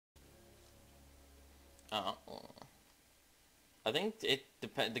Oh. I think it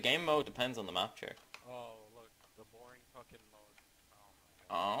the game mode depends on the map share. Oh, look, the boring fucking mode. Oh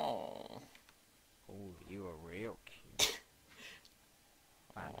my god. Oh. Oh, you are real cute.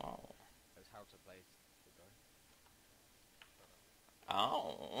 Oh. That's how to play the guy.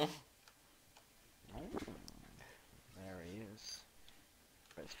 Oh. Oh, there he is.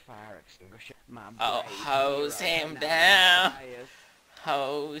 There's fire extinguisher. My Oh, brave hose hero him cannot down. fire.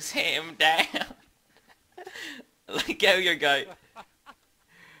 Hose him down. Look how your guy.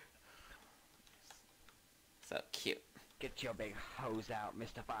 So cute. Get your big hose out,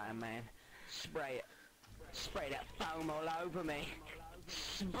 Mr. Fireman. Spray it. Spray that foam all over me.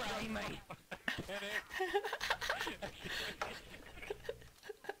 Spray me. Get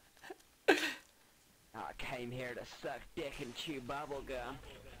it? I came here to suck dick and chew bubble gum.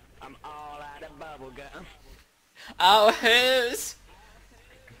 I'm all out of bubble gum. Oh,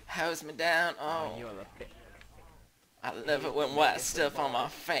 hose me down. Oh, You're the bit. I love it when wet stuff on my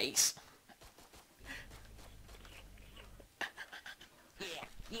face. Yeah,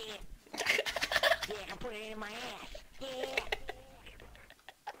 yeah. Yeah, I put it in my ass. Yeah.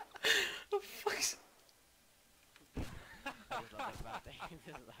 Fuck's-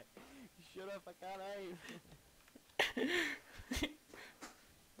 Shut up, I can't aim.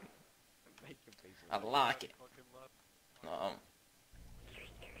 Make a piece I like it. Fucking left. Oh.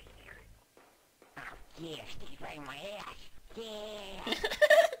 Oh, yeah, stick it right in my ass. Yeah.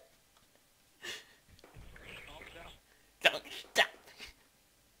 Don't stop.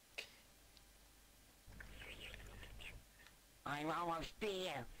 I'm almost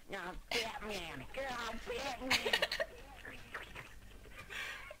there. Oh, Batman. Oh, Batman.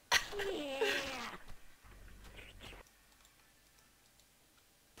 Yeah.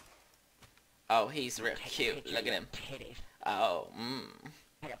 Oh, he's real Take a cute. picture Look of at him. your titties. Oh,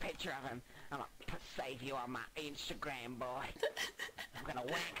 Take a picture of him. I'm gonna save you on my Instagram, boy. I'm gonna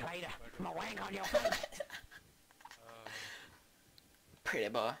wank later. I'm gonna wank on your face. Pretty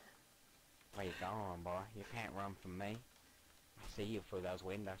boy. Where you going, boy? You can't run from me. I see you through those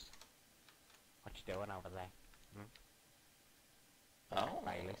windows. What you doing over there? Oh.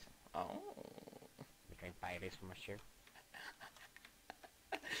 Baileys. Oh. You drink Baileys from a shoe?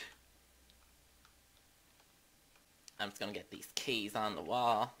 I'm just gonna get these keys on the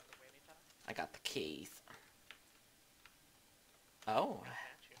wall. I got the keys. Oh.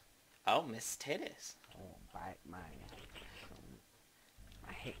 Oh, Miss Titties. Oh, Batman.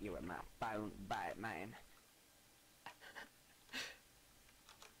 I hit you with my phone, Batman.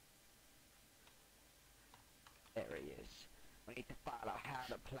 There he is. We need to follow how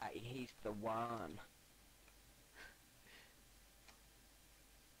to play. He's the one.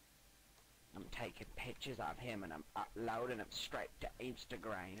 I'm taking pictures of him and I'm uploading them straight to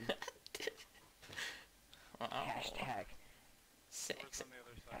Instagram. Oh. Hashtag, Sexy. On the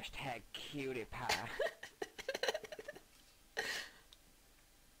other side. hashtag cutie pie.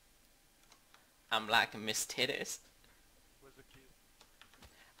 I'm liking Miss Titties. Where's the key?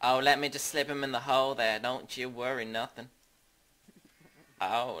 Oh, let me just slip him in the hole there. Don't you worry nothing.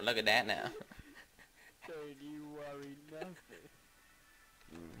 Oh, look at that now. Don't you worry nothing.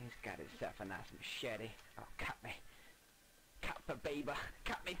 He's got himself a nice machete. Oh, cut me. Cut for Bieber.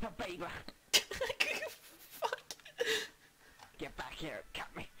 Cut me for Bieber. Fuck. Get back here. Cut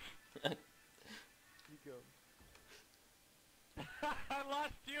me. You go. I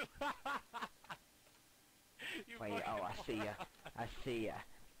lost you! You Wait, fucking oh, I see ya. I see ya.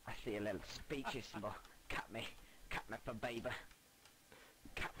 I see a little speechy symbol. Cut me. Cut me for Bieber.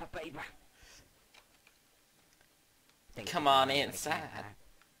 Cut for Bieber. Come on inside.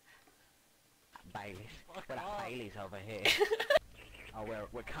 Baileys. Fuck We're off. the Baileys over here. Oh,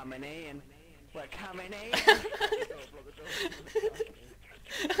 we're coming in. We're coming in.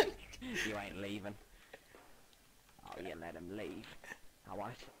 You ain't leaving. Oh, you let him leave. I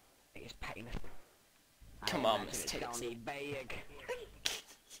want to see his penis. Come I on, imagine Miss it's Tits. only big.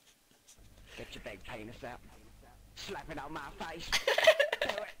 Get your big penis out. Slap it on my face. Do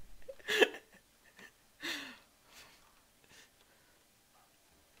it.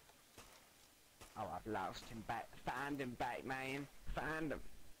 Oh, I've lost him back. Find him, Batman. Find him.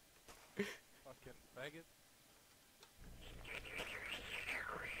 Fucking faggot.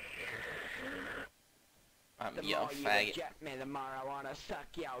 I'm The your more you faggot. reject me, the more I want to suck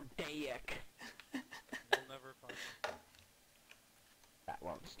your dick. We'll never find him. That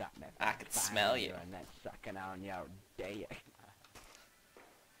won't stop me. I can smell you. And then sucking on your dick.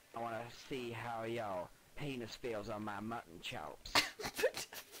 I want to see how your penis feels on my mutton chops.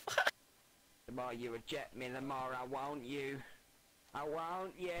 The more you reject me, the more I want you. I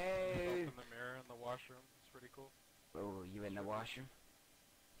want you. Yourself in the mirror in the washroom. It's pretty cool. Oh, you in the washroom?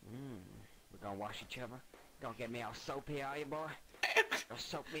 We're gonna wash each other. Gonna get me all soapy, are you, boy? Gonna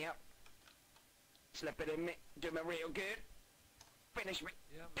soak me up. Slip it in me. Do me real good. Finish me.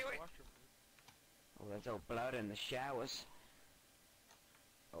 Yeah, I'm Do in the it. washroom, dude. Oh, there's old blood in the showers.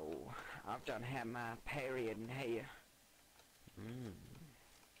 Oh, I've done had my period in here.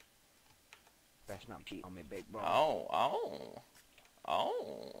 Best not cheat on me, big boy. Oh,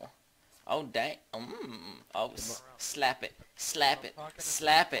 dang. Oh, slap it. Slap it. I'm talking to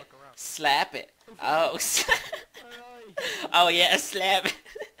Slap you, it. fuck around. Slap it. Oh, oh yeah, slap it.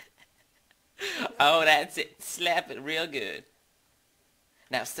 Oh, that's it. Slap it real good.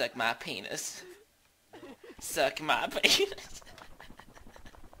 Now suck my penis. Suck my penis.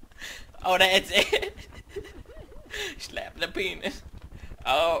 Oh, that's it. Slap the penis.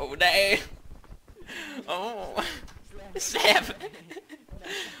 Oh, damn. Oh, slap it.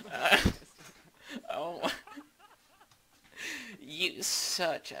 Oh, you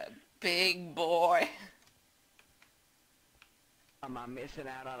such a big boy. Am I missing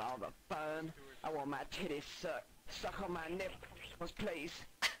out on all the fun? I want my titties sucked. Suck on my nipples, please.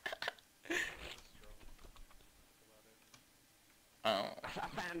 Oh. I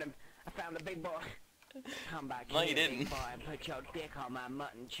found him. I found the big boy. Come back No, here, you didn't. big boy, and put your dick on my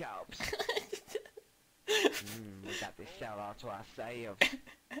mutton chops. We got this sell all to ourselves.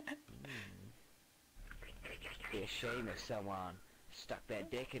 Be a shame if someone stuck their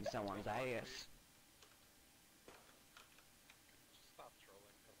dick in someone's ass. Just stop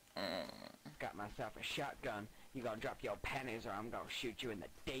trolling. Got myself a shotgun. You gonna drop your panties or I'm gonna shoot you in the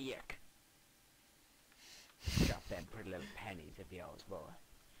dick. Drop them pretty little panties of yours, boy.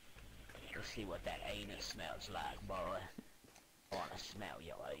 Let's see what that anus smells like, boy. I wanna smell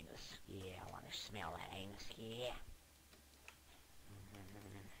your anus. Yeah, I wanna smell that anus, yeah.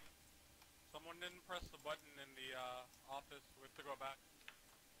 Someone didn't press the button in the office. We have to go back.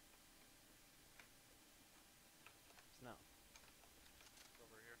 No. It's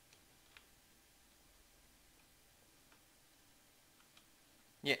over here.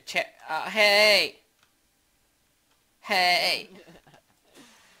 Yeah, check. Hey. Hey.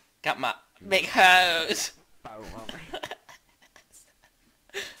 Got my big hose.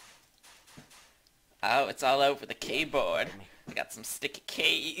 Oh, it's all over the keyboard. I got some sticky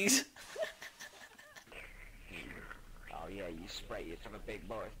keys. Oh yeah, you spray it from a big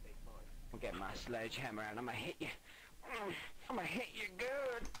boy. I'll get my sledgehammer and I'm gonna hit you. I'm gonna hit you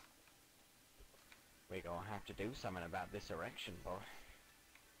good. We're gonna have to do something about this erection, boy.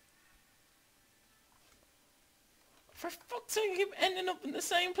 For fuck's sake, I keep ending up in the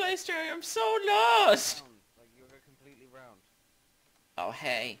same place, Jerry. I'm so lost. Like you're completely round. Oh,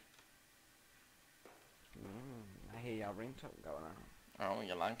 hey. I hear your ringtone going on. Oh,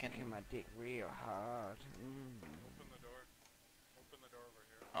 you like it? Kicking my dick real hard. Open the door. Open the door over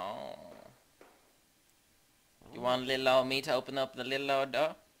here. Oh. You want little old me to open up the little old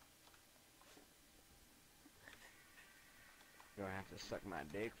door? You're gonna have to suck my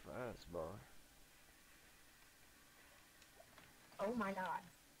dick first, boy. Oh my god.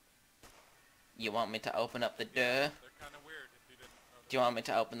 You want me to open up the door? They're kind of weird if you didn't know. Do you want me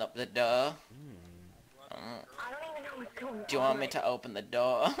to open up the door? I don't even know what's going on. Do you want me to open the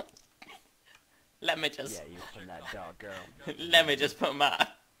door? Let me just... Yeah, you open that door, girl. Let me just put my...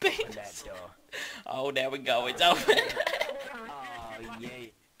 Open that door. Oh, there we go. It's open. Oh, yeah.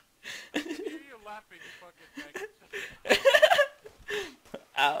 I hear you laughing, you fucking faggot.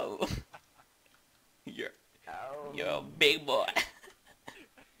 Oh. Oh. You're a big boy.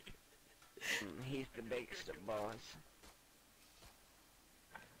 He's the biggest of boys.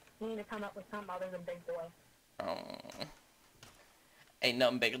 You need to come up with something other than big boy. Oh. Ain't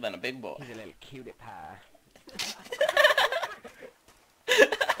nothing bigger than a big boy. He's a little cutie pie.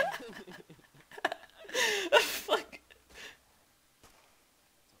 Fuck.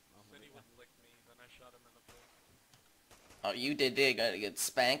 Said he would lick me, then I shot him in the face. Oh, you did got a good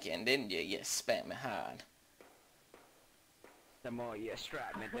spanking, didn't you? You spanked me hard. The more you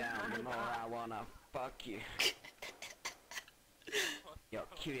strike me down, the more I wanna fuck you. Your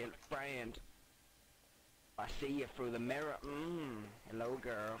cute little friend. I see you through the mirror. Hello,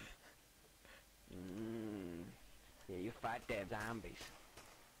 girl. Yeah, you fight them zombies.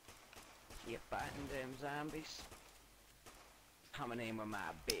 You fighting them zombies? Coming in with my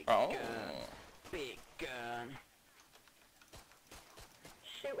big gun. Big gun.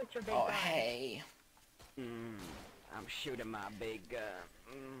 Shoot with your big Oh, gun. hey. I'm shooting my big gun.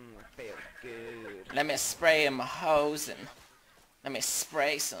 It feels good. Let me spray my hose and let me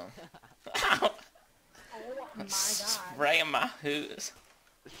spray some. Oh Oh my god. Spraying my hose.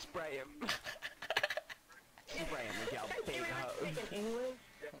 Spray him. Spray him with your big Speaking hose. English?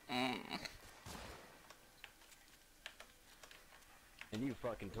 And you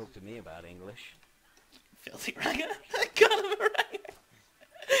fucking talk to me about English. Filthy ranger. I got him a ranger.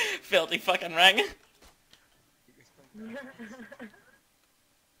 Filthy fucking ranger.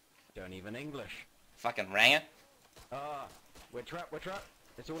 Don't even English. Fucking ranger. Ah, we're trapped,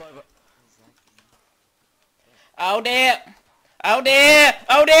 It's all over. Oh dear. Oh dear.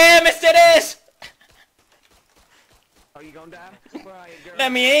 Oh dear, Mr. This. Oh, you going down? Where are you, girl?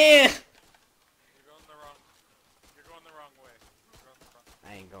 Let me in. You're going the wrong way. You're going the wrong way.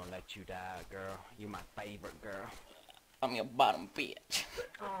 I ain't gonna let you die, girl. You my favorite girl. I'm your bottom bitch.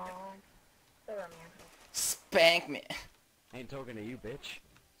 Aw. So romantic. Spank me. I ain't talking to you, bitch.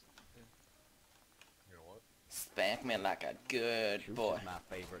 You know what? Spank me like a good Schrutes boy. is my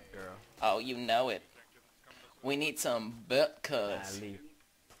favorite girl. Oh, you know it. We need some butt I cuts. leave.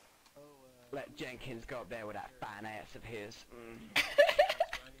 Let Jenkins go up there with that fine ass of his.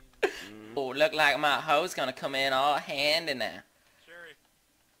 Oh, look like my hoe's gonna come in all handy now.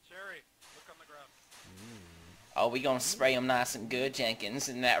 Sherry, look on the ground. Oh, we gonna spray him nice and good, Jenkins.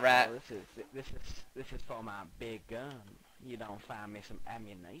 Isn't that right? Oh, this is for my big gun. You don't find me some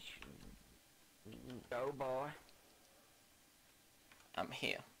ammunition. Go, boy. I'm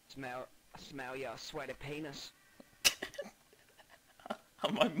here. Smell your sweaty penis.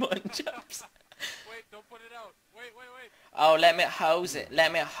 On my mutton chops. Wait, don't put it out. Wait. Oh, let me hose it.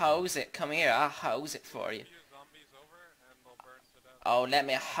 Let me hose it. Come here, I'll hose it for you. Few zombies over and they'll burn to death. Oh, let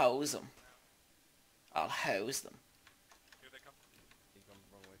me hose them. I'll hose them. Here they come. He comes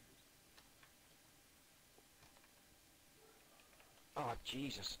the wrong way. Oh,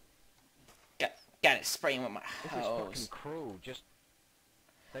 Jesus. Got it spraying with my This is fucking hose. cruel. Just...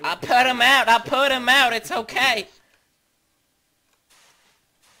 I put him out. I put him out. It's okay.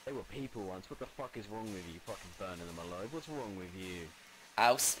 They were people once. What the fuck is wrong with you? Fucking burning them alive. What's wrong with you?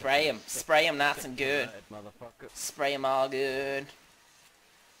 I'll spray him. Spray him nice and good. Motherfucker. Spray him all good.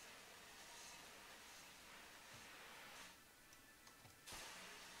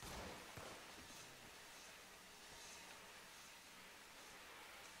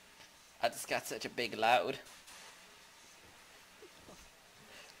 I just got such a big load.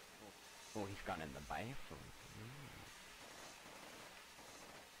 Oh, he's gone in the bathroom.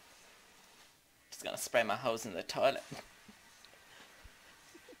 Just gonna spray my hose in the toilet.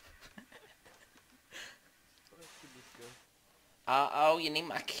 Oh, you need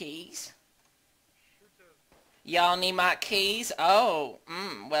my keys? Y'all need my keys? Oh,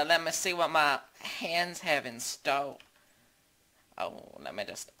 well, let me see what my hands have in store. Oh, let me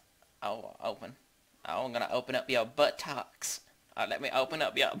just, open. Oh, I'm gonna open up your buttocks. Oh, let me open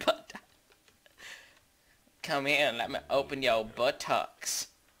up your buttocks. Come here and let me open your buttocks.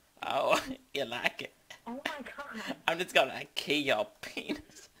 Oh, you like it? Oh my god. I'm just gonna key your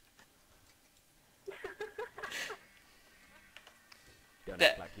penis. Don't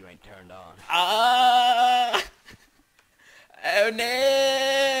act like you ain't turned on. Ah! Oh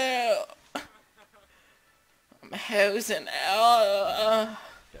no! I'm hosing. Oh,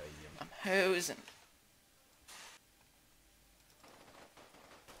 I'm hosing.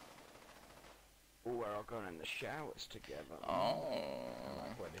 Oh, we're all going in the showers together. Oh. I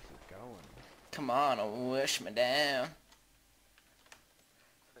like where this is going. Come on, wish me down.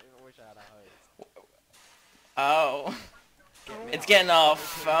 I wish I had a hose. Oh. It's getting all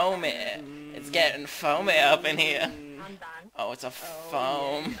foamy. It's getting foamy up in here. I'm done. Oh, it's a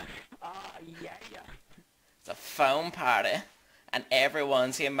foam. Oh, yeah. It's a foam party. And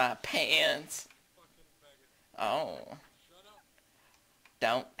everyone's in my pants. Oh.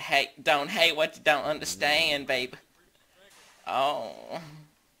 Don't hate what you don't understand, baby. Oh.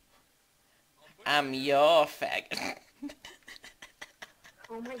 I'm your faggot.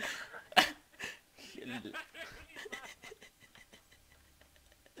 Oh my god.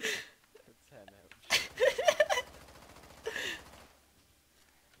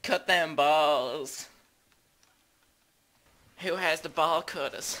 Cut them balls. Who has the ball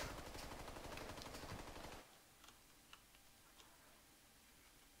cutters?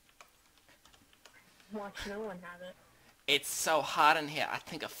 Watch no one have it. It's so hot in here. I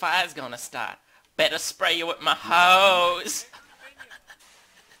think a fire's gonna start. Better spray you with my hose.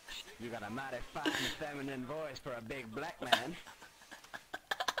 You got a mighty fine feminine voice for a big black man.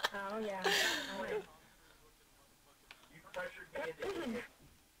 Oh yeah. Oh, yeah.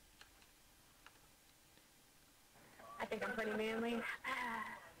 I think I'm pretty manly.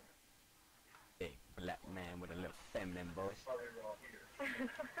 Big black man with a little feminine voice.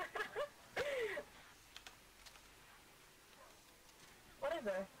 is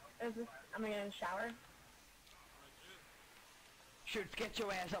this? Is this? Am I in the shower? Schrutes, get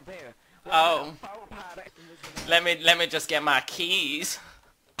your ass up here. Oh. Phone party. Let me just get my keys.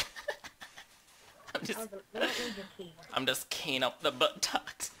 I'm Oh, just we don't need your key. I'm just keying up the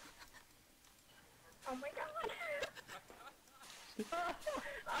buttocks. Oh my god.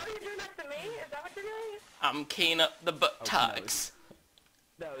 Oh, you're doing that to me? Is that what you're doing? I'm keying up the buttocks.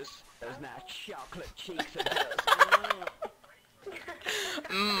 Those nice chocolate cheeks of hers.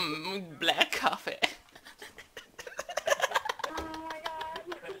 Mmm, black coffee. Oh my god.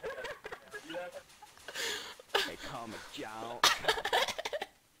 They call me John.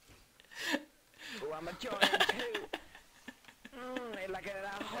 Oh, I'm a joint too. They like it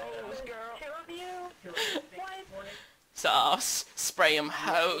at hoes, girl. Two of you? What? Sauce, spray 'em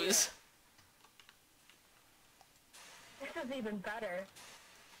hose. This is even better.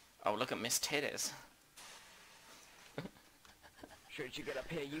 Oh, look at Miss Titties. Schrutes, you get up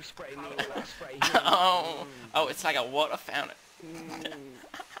here, you spray me while I spray you. Oh, it's like a water fountain.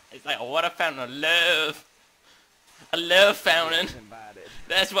 It's like a water fountain of love. A love fountain. Invited.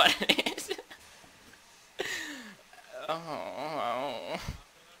 That's what it is. Oh.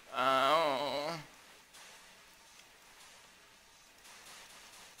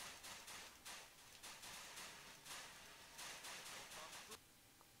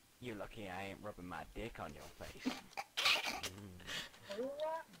 You're lucky I ain't rubbing my dick on your face. Oh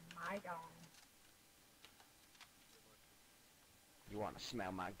my god. You wanna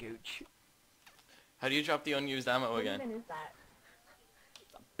smell my gooch? How do you drop the unused ammo What again? even is that?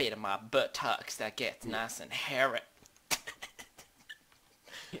 A bit of my buttocks that gets nice and hairy.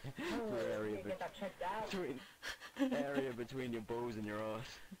 Oh, area you get that checked out. Area between your balls and your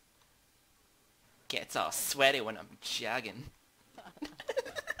ass. Gets all sweaty when I'm jogging.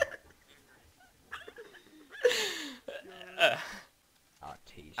 I'll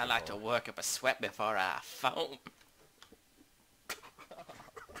tease I you, like to boy. work up a sweat before I foam.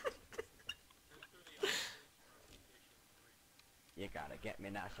 You gotta get me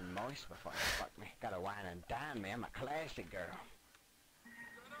nice and moist before you fuck me. Gotta wine and dine me. I'm a classy girl.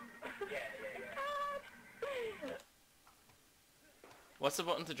 What's the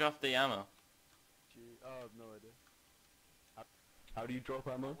button to drop the ammo? I have no idea. How do you drop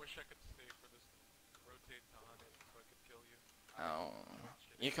I ammo? wish I could stay for this to rotate to on it so I could kill you. Oh.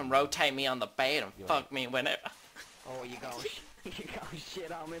 You can rotate me on the bed and fuck me whenever. Oh, you gonna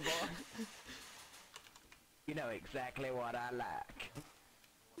shit on me, boy? You know exactly what I like.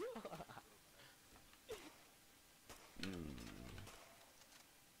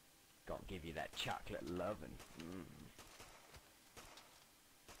 Gonna give you that chocolate lovin'.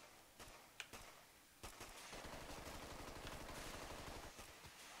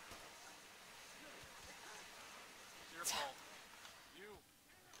 It's your fault. You.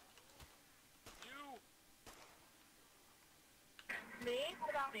 Me? What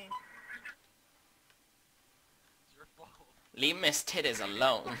about me? It's your fault. Leave Miss Titties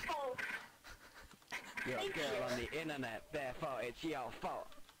alone. Oh, You're a girl on the internet, therefore it's your fault.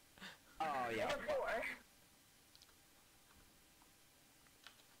 Oh, yeah. you're poor.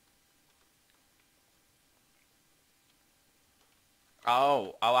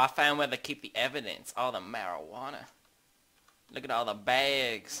 Oh, I found where they keep the evidence. All the marijuana. Look at all the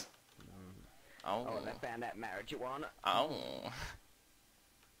bags. Oh, Oh. they found that marijuana. Oh.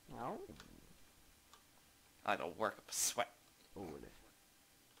 Oh. I like to work up a sweat. Ooh, there's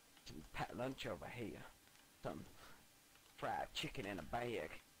some packed lunch over here. Some fried chicken in a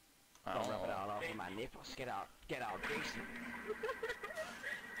bag. Gonna rub it Oh. all over my nipples. Get all greasy.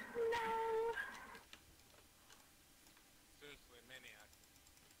 No. Seriously, maniac.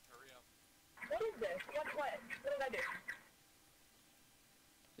 Hurry up. What is this? Guess what? What did I do?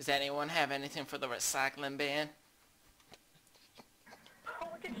 Does anyone have anything for the recycling bin? Oh,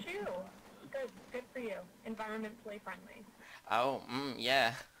 look at you. Good for you. Environmentally friendly. Oh,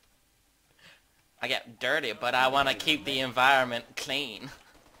 yeah. I get dirty, but I want to keep the environment clean.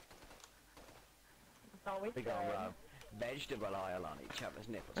 It's always We good. gonna rub vegetable oil on each other's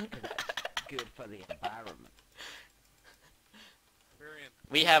nipples, 'cause that's good for the environment. Experience.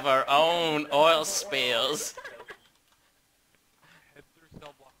 We have our own oil spills. Head through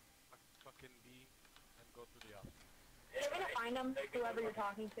cell block fucking B and go through the office. You're gonna find them, whoever you're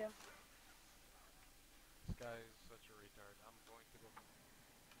talking to. This guy is such a retard. I'm going to go.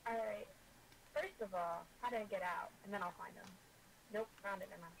 Alright. First of all, how do I get out? And then I'll find them. Nope, found it,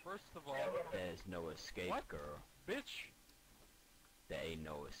 never mind. First of all, There's no escape, What? girl. bitch. There ain't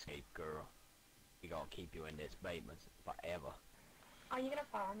no escape, girl. We gonna keep you in this basement forever. Are you gonna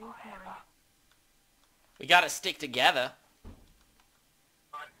follow me? Come on. We gotta stick together.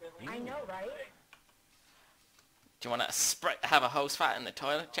 I know, right? Do you want to have a hose fight in the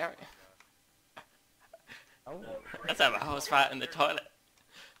toilet, Jerry? Oh, Let's have a hose fight in the toilet.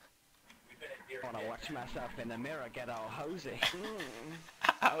 I wanna watch myself in the mirror get all hosey.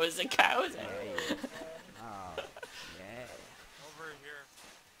 How is it cozy? Hey. Oh, yeah. Over here.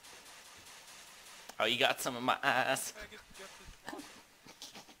 Oh, you got some of my ass. Faggots, get this box.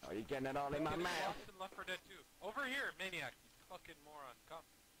 Oh, you getting it all in my Get this mouth? box in Left 4 Dead 2. Over here, maniac. You fucking moron. Come.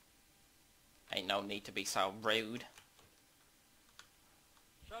 Ain't no need to be so rude.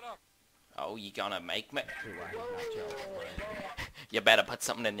 Shut up. Oh, you gonna make me? See why he's not your friend. You better put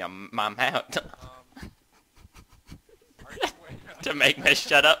something in your my mouth Are you to make me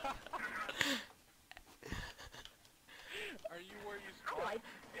shut up. Are you where you I spawned?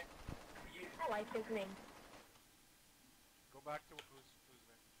 like his name. Go back to who's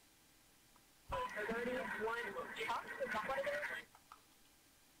name? 31 Chuck, is that what it is?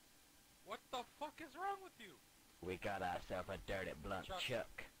 What the fuck is wrong with you? We got ourselves a dirty blunt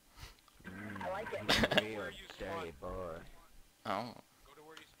Chuck. I like it. Real Where you dirty boy. Oh, Go to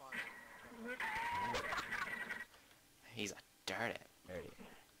where you spawned. he's a dirty. Dirty.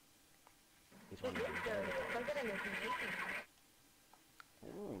 He's He one is of them dirty. dirty. Look at him, his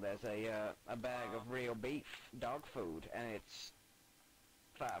name. Ooh, there's a bag of real beef, dog food, and it's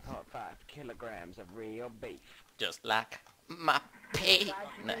 5.5 kilograms of real beef. Just like my Glad you can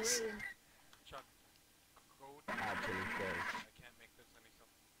penis. read. Chuck, go to... Actually, says, I can't make this any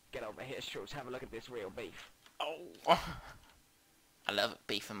simpler. get over here, Schrutes, have a look at this real beef. Oh, I love it,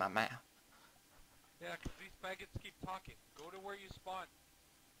 beef in my mouth. Yeah, 'cause these faggots keep talking. Go to where you spawned.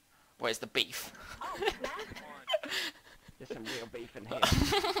 Where's the beef? Oh, snap. Spawn. There's some real beef in here.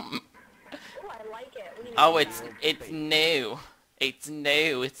 Ooh, I like it. We need Oh, to it's do that. it's new. It's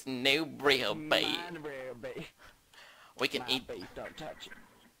new. It's new real beef. Mine real beef. We can My eat. beef, don't touch it.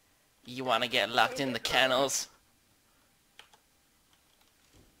 You wanna get locked in the kennels?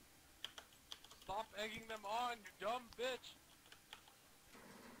 Stop egging them on, you dumb bitch.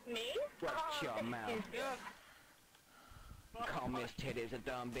 Me? Watch Oh, your mouth. Yes. Call Miss Titties a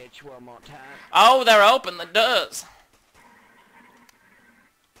dumb bitch one more time. Oh, they're open the doors.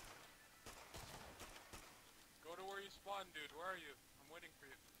 Go to where you spawned, dude. Where are you? I'm waiting for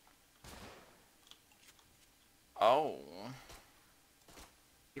you. Oh,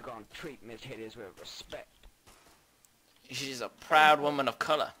 You're gonna treat Miss Titties with respect. she's a proud woman of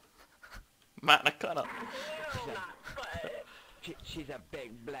color. Man of color. Ew, not but She's a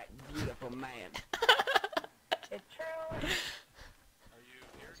big, black, beautiful man. it's true. Are you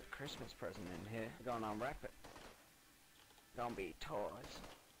here? There's a Christmas present in here. We're gonna unwrap it. Gonna be toys.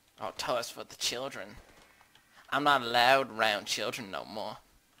 Oh, toys for the children. I'm not allowed around children no more.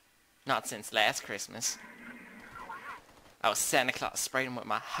 Not since last Christmas. I was Santa Claus sprayed him with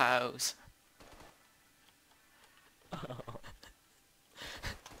my hose.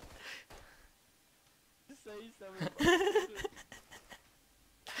 Say something.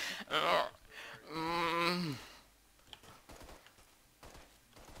 Mm.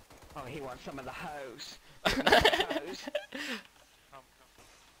 Oh, he wants some of the hose. Some of the hose. Come.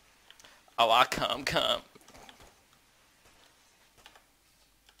 Oh, I come.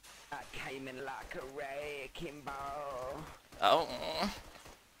 I came in like a wrecking ball. Oh,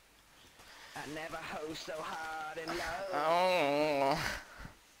 I never hosed so hard in love. oh.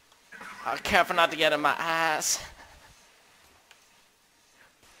 I'm careful not to get in my eyes.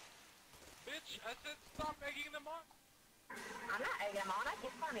 Bitch, I said stop egging them on. I'm not egging him on. I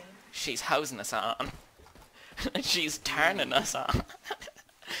think it's funny. She's hosing us on. She's turning us on.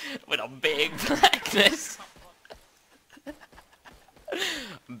 With a big blackness.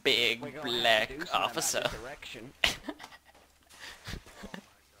 Big We're gonna have black to do something officer. about this erection.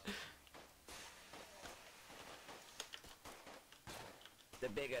 The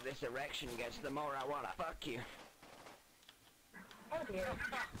bigger this erection gets, the more I wanna fuck you. Oh dear.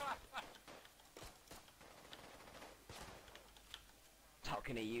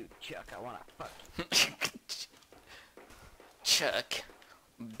 Talking to you, Chuck, I wanna fuck you. Chuck.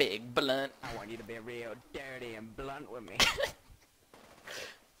 Big blunt. I want you to be real dirty and blunt with me.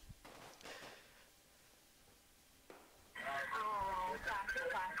 Oh, classic.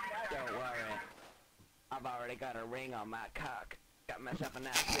 Don't worry. I've already got a ring on my cock. Got myself a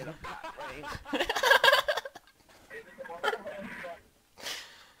nice little cock ring.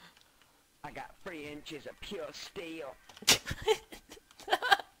 I got 3 inches of pure steel. 3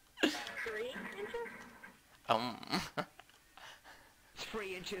 inches? It's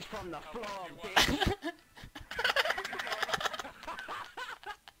 3 inches from the floor, bitch.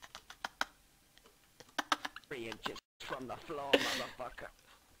 Three inches from the floor, motherfucker.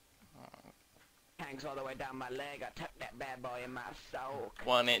 hangs all the way down my leg. I tuck that bad boy in my soul.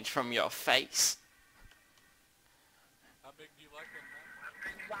 1 inch from your face. How big do you like them,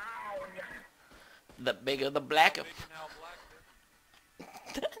 man? Wow. The bigger the blacker. How big and how black,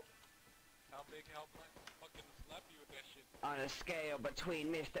 sir? How big, how black? Fucking slap you with that shit. On a scale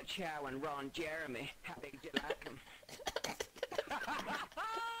between Mr. Chow and Ron Jeremy, how big do you like him?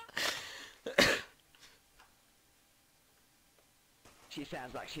 She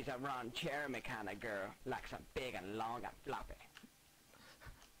sounds like she's a Ron Jeremy kind of girl. Likes them big and long and floppy.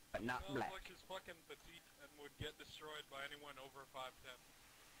 But not Sounds black. like she's fucking petite and would get destroyed by anyone over 5'10".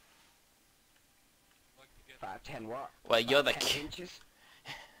 Like to get 5'10" what? Well, you're the 10 inches?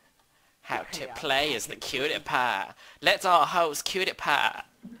 How to play is the cutie pie. Let's all host cutie pie.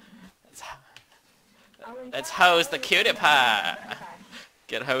 Let's hose the cutie pie.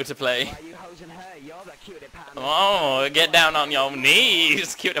 Get hoe to play. Why are you hosing her? You're the cutie pie. Oh, get down on your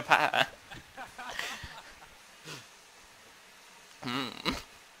knees, cutie pie.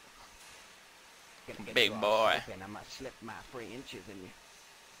 Big boy. I might slip my 3 inches in you.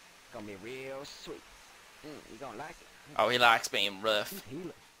 It's gonna be real sweet. You gonna like it. Oh, he likes being rough. Who's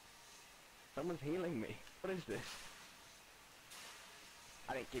healing? Someone's healing me. What is this?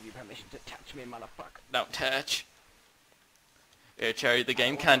 I didn't give you permission to touch me, motherfucker. Don't touch. It'll show the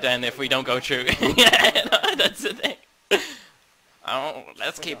game countdown if we don't go through. Yeah, no, that's the thing. Oh,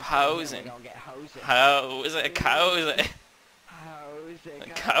 let's keep hosing. We're gonna get hosed. Hose it, cozy.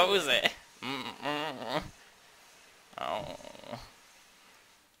 Hosed. Cozy. Oh.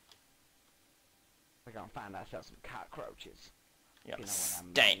 We're gonna find ourselves some cockroaches. You know, You know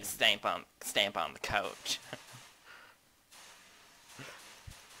what I mean. stamp on the coach.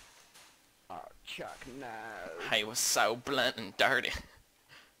 Oh, Chuck, no. He was so blunt and dirty.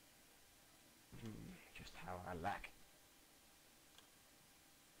 Just how I like it.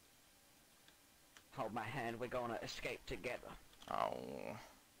 Hold my hand, we're gonna escape together. Oh.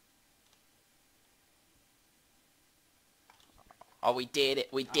 Oh, we did it.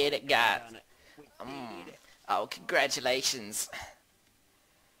 We did it, guys. Done it. We did it. Oh, congratulations.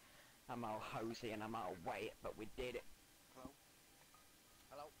 I'm all hosey and I'm all wet, but we did it.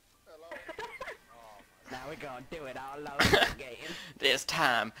 Now we're gonna do it all over again. This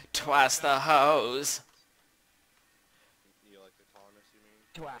time, twice the hose. You like the tallness, you mean?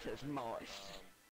 Twice as moist.